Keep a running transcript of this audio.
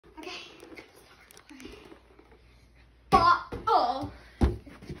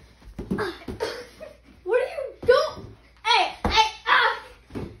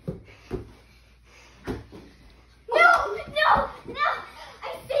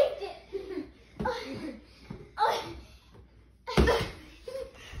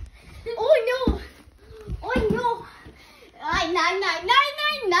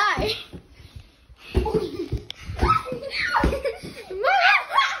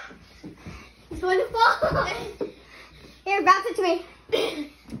going to fall. Here, bounce it to me.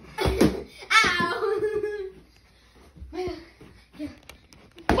 Ow.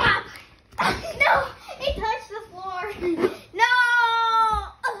 No, it touched the floor. No.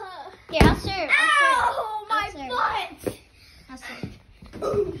 Here, I'll serve. Ow, my butt. I'll serve.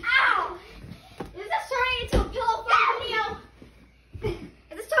 Ow. Is this turning into a pillow fight video?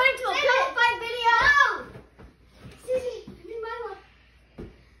 Is this turning into a pillow fight video? No. Susie, I need my one.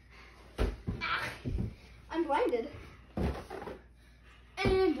 Ah, I'm blinded.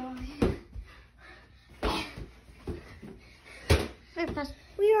 And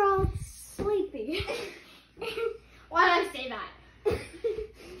we are all sleepy. Why did I say that?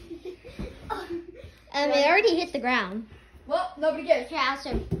 It already hit the ground. Well, nobody cares. Here, I'll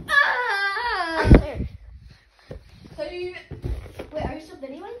serve. Ah! I'll serve. Wait, are you still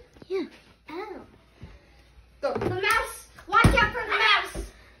videoing? Yeah. Oh. Go. The mouse! Watch out for the mouse!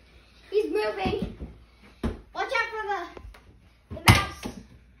 He's moving. Watch out for the mouse.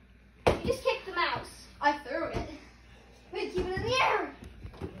 You just kicked the mouse. I threw it. Wait, keep it in the air.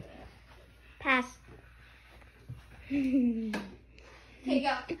 Pass. Okay,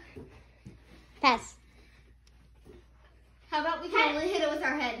 go. Pass. How about we can only hit it with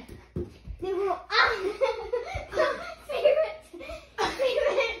our head? They will. Save it. Save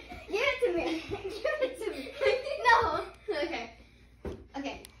it. Give it to me. Give it to me. No. Okay.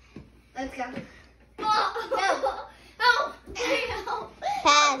 Okay. Let's go. Oh, help. Help. Help.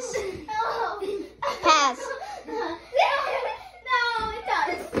 Pass. Help. Pass. No, it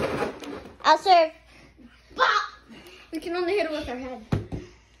does. I'll serve. We can only hit it with our head.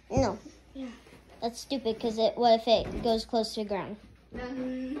 No. Yeah. That's stupid because what if it goes close to the ground?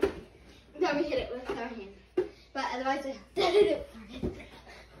 Then we hit it with our hand. But otherwise, we hit it with our head.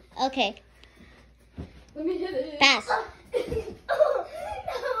 Okay. Let me hit it. Pass. Oh,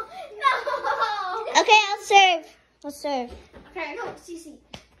 no. Okay, I'll serve. I'll serve. Okay, no, Cece.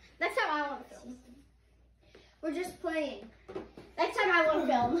 Next time I want to film. We're just playing. Next time I want to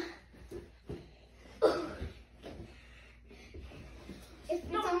film. If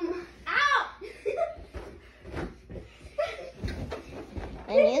it's ow!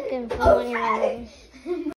 And you can film when you're ready.